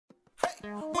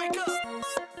Wake up!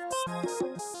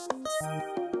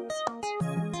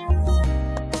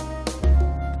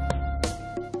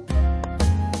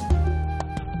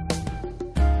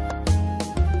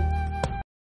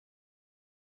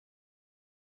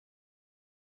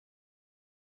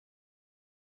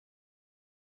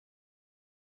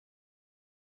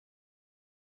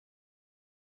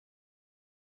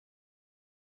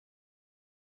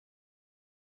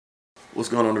 What's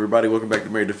going on, everybody? Welcome back to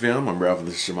Married to Film. I'm Ralph and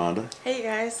this is Shamanda. Hey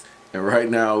guys. And right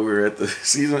now we're at the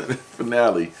season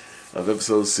finale of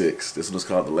episode 6. This one is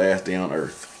called The Last Day on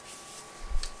Earth.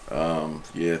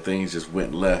 Yeah, things just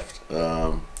went left.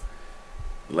 Last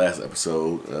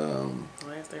episode.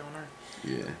 Last Day on Earth.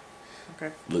 Yeah.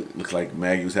 Okay. Looks like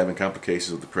Maggie was having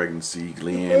complications with the pregnancy.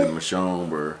 Glenn and Michonne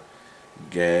were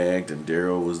gagged, and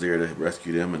Daryl was there to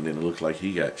rescue them. And then it looked like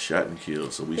he got shot and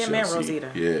killed. So we shall see.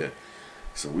 Rosita. Yeah.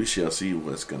 So we shall see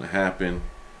what's gonna happen.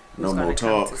 Who's no more come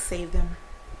talk. to save them.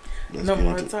 Let's no get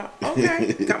more into talk.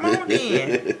 Okay, come on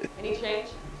then. Any change?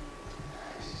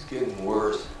 She's getting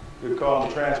worse. Good call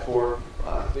on transport.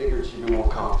 I figured she'd be more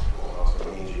comfortable. Also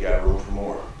means you got room for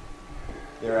more.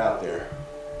 They're out there,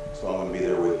 so I'm gonna be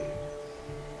there with you.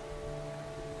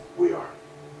 We are.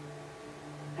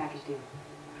 Package deal.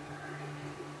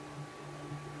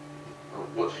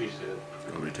 What she said.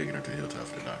 Gonna be taking her to Hilltop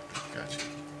for the doctor. Gotcha.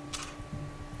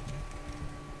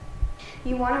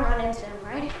 You want to run into them,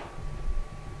 right?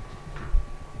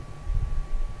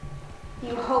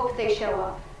 You hope they show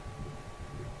up.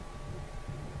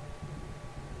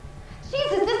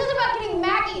 Jesus, this is about getting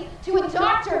Maggie to a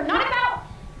doctor, not about...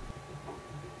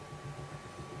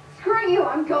 Screw you,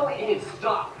 I'm going. You need to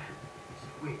stop.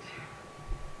 Wait.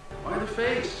 Why the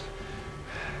face?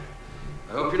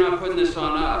 I hope you're not putting this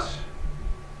on us.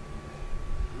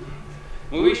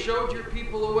 When we showed your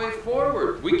people a way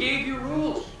forward, we gave you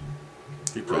rules.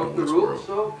 He Broke the rules,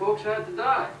 so folks had to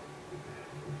die.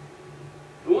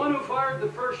 The one who fired the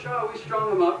first shot, we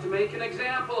strung him up to make an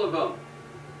example of him.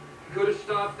 Could have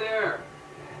stopped there.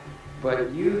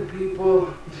 But you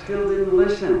people still didn't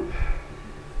listen.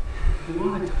 You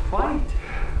wanted to fight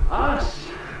us.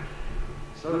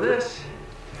 So this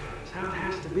is how it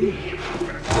has to be.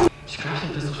 Just grab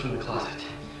some pistols from the closet.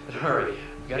 But hurry.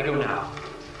 We gotta go now.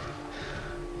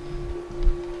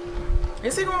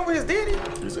 Is he going with his daddy?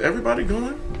 Is everybody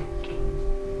going?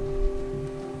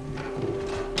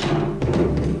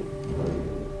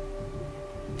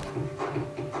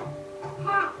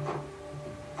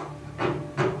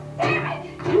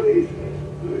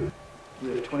 We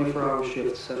have 24-hour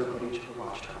shifts set up at each of the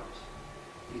watchtowers.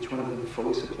 Each one of them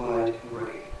fully supplied and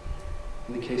ready.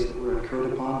 In the case that we're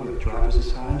incurred upon, we have drivers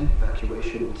assigned,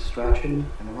 evacuation and distraction,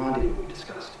 and the rendezvous we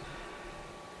discussed.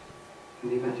 In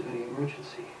the event of any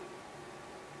emergency,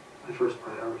 my first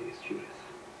priority is Judith.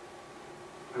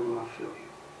 I will not fail you.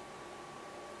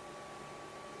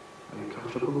 Are you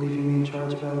comfortable leaving me in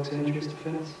charge of Alexandria's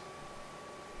defense?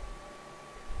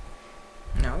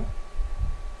 No.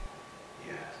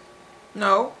 Yes.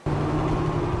 No. So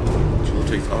it'll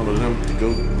take all of them to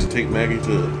go to take Maggie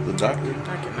to the doctor?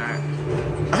 I cannot.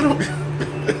 I don't...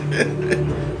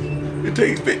 It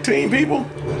takes 15 people?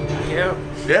 Yep.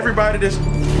 Everybody there's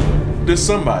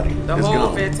somebody. The that's whole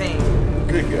gone. 15.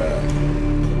 Good God.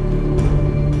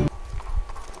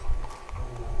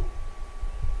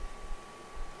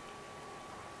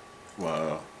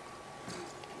 Wow.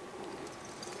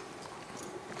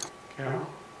 Carol?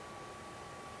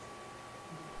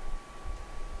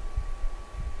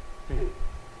 Hey.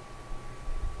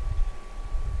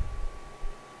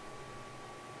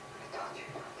 I told you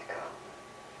not to go.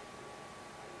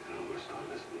 And I'm gonna start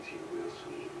listening to you real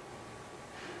soon.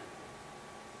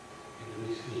 And let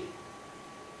me see.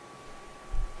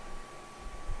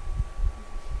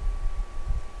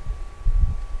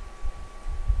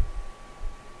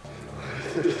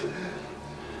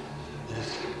 This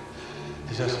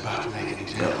is us about to make an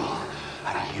example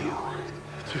out of you.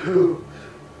 Two.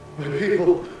 My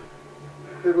people.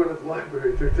 Everyone at the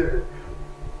library, they're dead.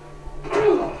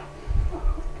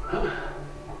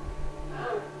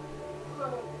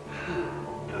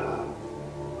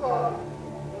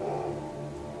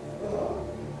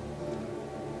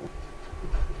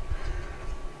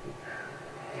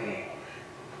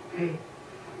 Hey,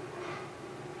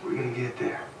 we're gonna get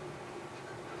there.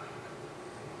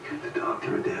 Get the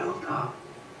doctor at the Hilltop.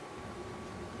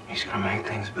 He's gonna make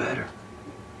things better.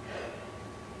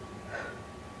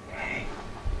 Hey.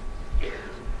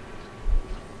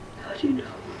 How'd you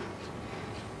know?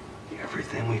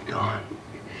 Everything we've gone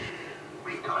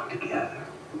together.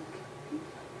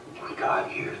 We got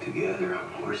here together,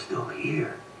 and we're still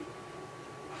here.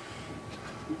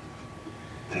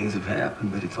 Things have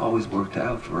happened, but it's always worked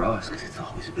out for us, because it's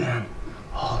always been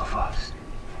all of us.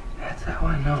 That's how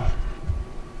I know.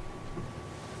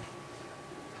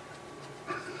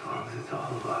 'Cause as long as it's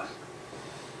all of us,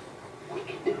 we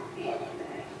can do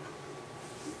anything.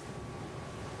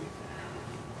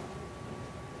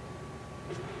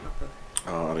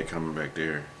 Oh, they coming back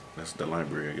there. That's the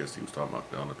library, I guess he was talking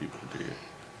about, the other people who did.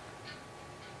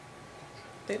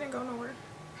 They didn't go nowhere.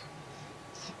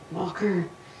 Walker.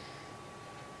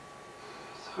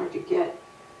 It's hard to get.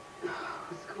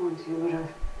 What's going to, but I'm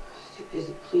too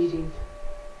busy pleading.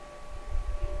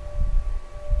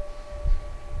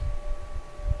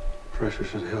 Pressure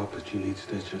should help, but you need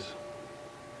stitches.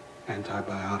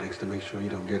 Antibiotics to make sure you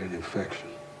don't get an infection.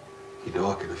 You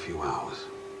dark in a few hours.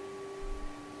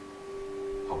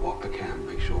 I'll walk the camp,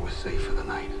 make sure we're safe for the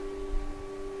night.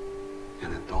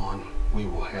 And at dawn, we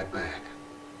will head back.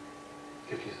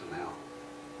 Give you some help.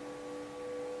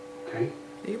 Okay?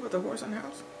 Did you put the horse in the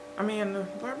house? I mean, in the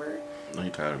library? No, he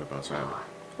tied it up outside.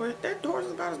 Well, that horse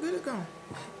is about as good as gone.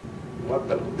 What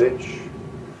the bitch?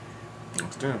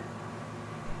 That's them.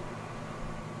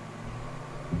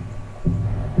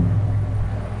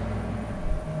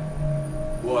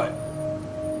 What?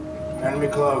 Enemy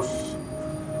close.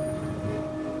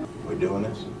 We doing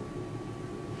this?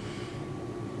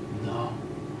 No.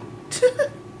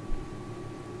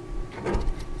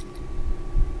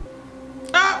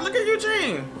 Ah, look at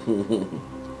Eugene.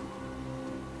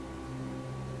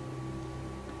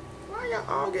 Why y'all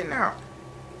all getting out?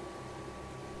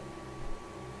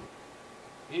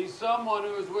 He's someone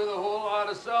who was with a whole lot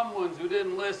of someones who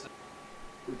didn't listen.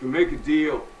 We can make a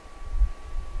deal.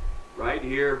 Right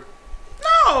here,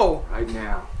 No! right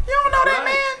now. You don't know that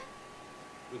Right. man?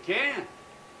 We can.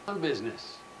 On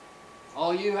business.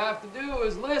 All you have to do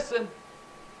is listen.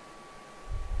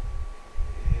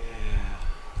 Yeah.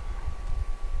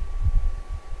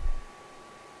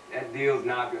 That deal's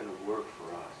not gonna work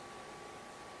for us.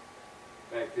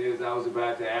 Fact is, I was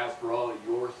about to ask for all of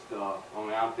your stuff,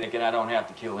 only I'm thinking I don't have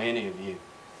to kill any of you.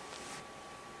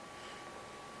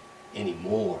 Any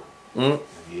more of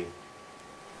you.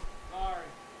 Sorry.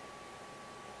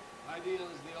 My deal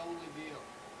is the only deal.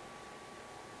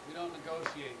 We don't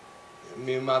negotiate.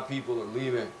 Me and my people are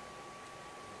leaving.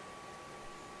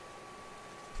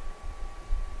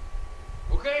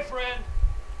 Okay, friend.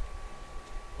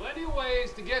 Plenty of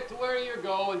ways to get to where you're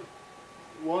going.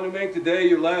 You want to make today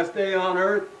your last day on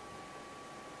Earth?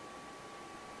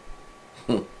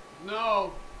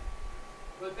 No.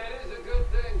 But that is a good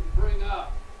thing to bring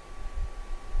up.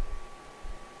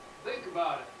 Think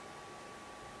about it.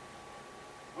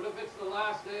 What if it's the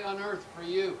last day on Earth for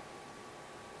you?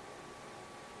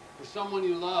 For someone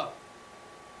you love?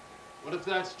 What if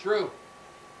that's true?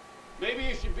 Maybe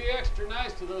you should be extra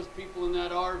nice to those people in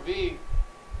that RV,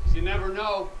 because you never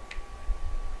know.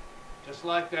 Just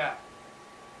like that.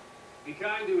 Be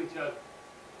kind to each other.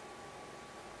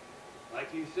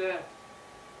 Like you said.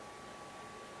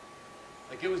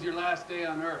 Like it was your last day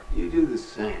on Earth. You do the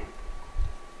same.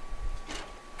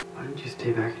 Why don't you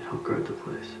stay back and help guard the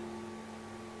place?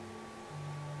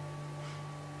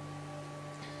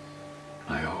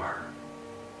 I owe her.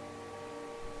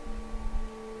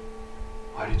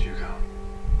 Why did you go?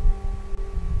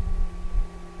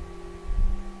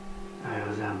 I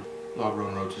owe them. Log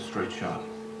Run Road's a straight shot.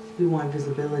 We want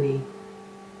visibility.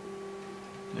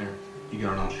 There, you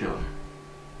got it on shelter.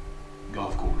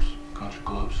 Golf course, country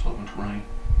club, sloping terrain.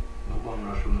 No bum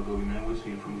rush from the boogeyman, we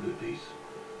see him from a good piece.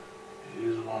 It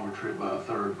is a longer trip by a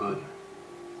third, but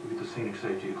we get the scenic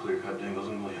safety to clear cut dingles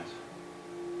and glens.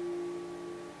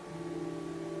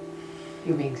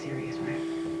 You're being serious, right?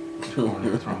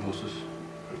 Coronary thrombosis.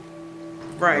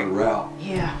 Right. Route.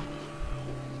 Yeah.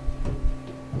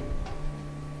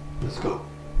 Let's go.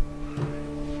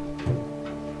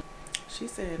 She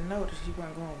said no that she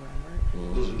wasn't going with him, right?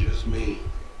 It wasn't just me.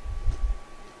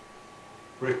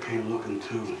 Rick came looking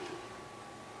too.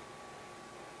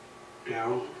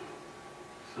 Daryl,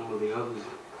 some of the others,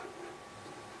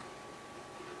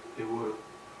 they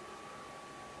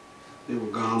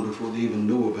were gone before they even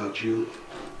knew about you.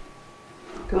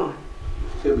 Gone.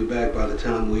 They'll be back by the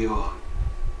time we are.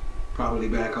 Probably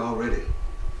back already.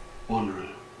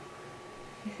 Wondering.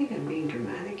 You think I'm being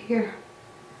dramatic here?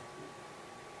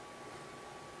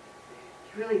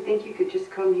 You really think you could just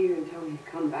come here and tell me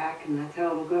to come back and that's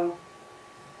how it'll go?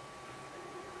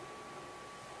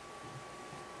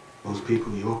 Those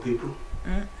people, your people,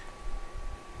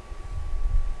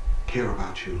 care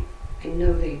about you. I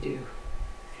know they do.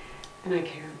 And I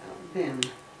care about them.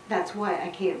 That's why I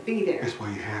can't be there. That's why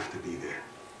you have to be there.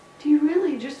 Do you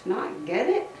really just not get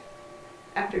it?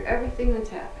 After everything that's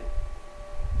happened?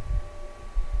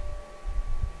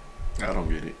 I don't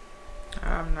get it.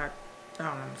 I don't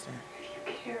understand. If you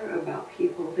care about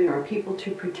people, there are people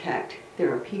to protect.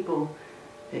 There are people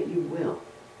that you will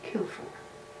kill for.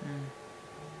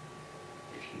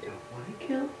 If you don't want to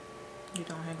kill, you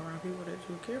don't hang around people that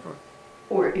you care for.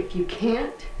 Or if you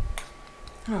can't,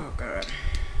 oh God,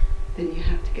 then you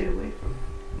have to get away from them.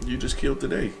 You just killed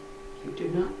today. You do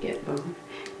not get both.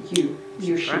 You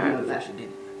should know that. She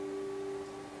did.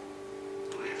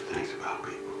 Everything's about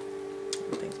people.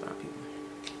 Everything's about people.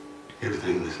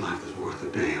 Everything in this life is worth a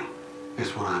damn.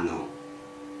 That's what I know.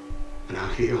 And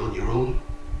out here on your own,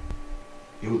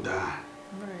 you'll die.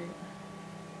 Right.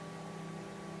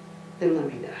 Then let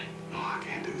me die. No, I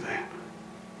can't do that.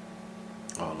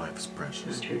 All life is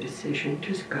precious. It's your decision.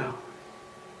 Just go.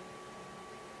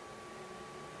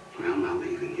 Well, I'm not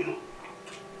leaving you.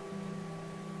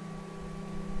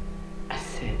 I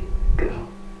said go.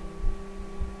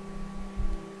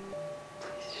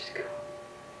 Please just go.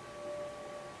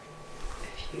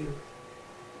 If you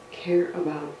care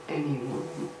about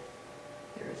anyone,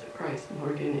 there is a price,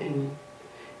 Morgan, and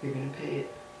you're gonna pay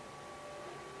it.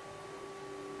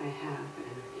 I have, and I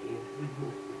can't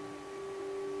anymore.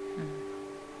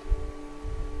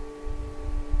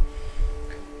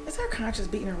 Is her conscience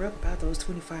beating her up about those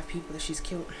 25 people that she's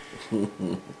killed? Think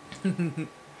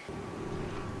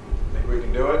we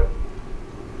can do it?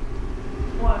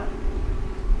 What?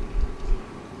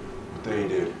 What thing you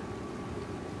did?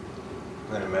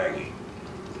 Glenn and Maggie.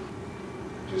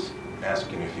 Just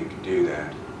asking if you could do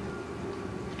that.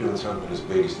 Doing something as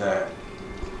big as that.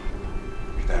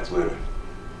 If that's living.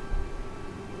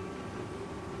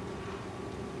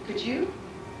 Could you?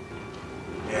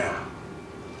 Yeah.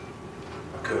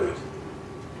 I could.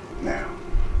 Now.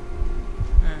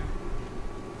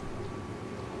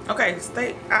 Okay,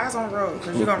 stay eyes on the road,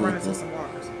 because you're going to run into some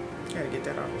walkers. You got to get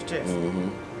that off his chest.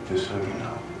 Just so you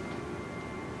know.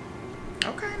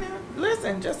 Okay, now.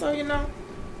 Listen, just so you know.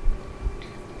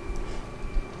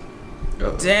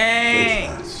 Uh-oh. Dang.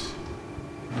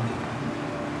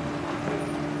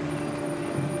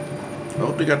 I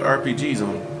hope they got the RPGs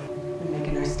on. We're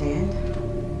making our stand.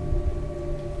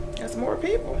 That's more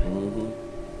people.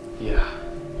 Yeah.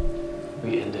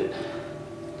 We end it.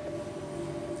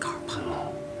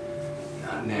 No,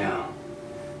 not now.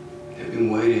 They've been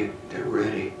waiting. They're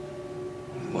ready.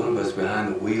 One of us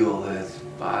behind the wheel has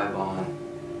 5 on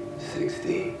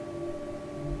 16.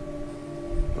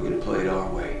 We're gonna play it our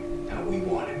way, how we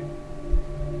want it.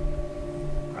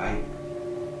 Right?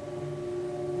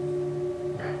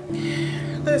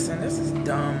 Listen, this is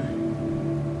dumb.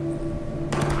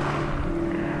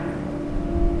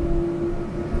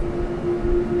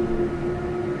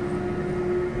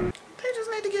 They just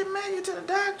need to get Maggie to the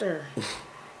doctor.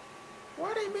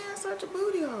 Why they being such a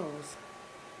booty hoes?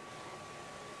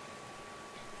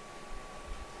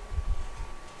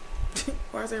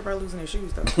 Why is everybody losing their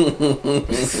shoes though?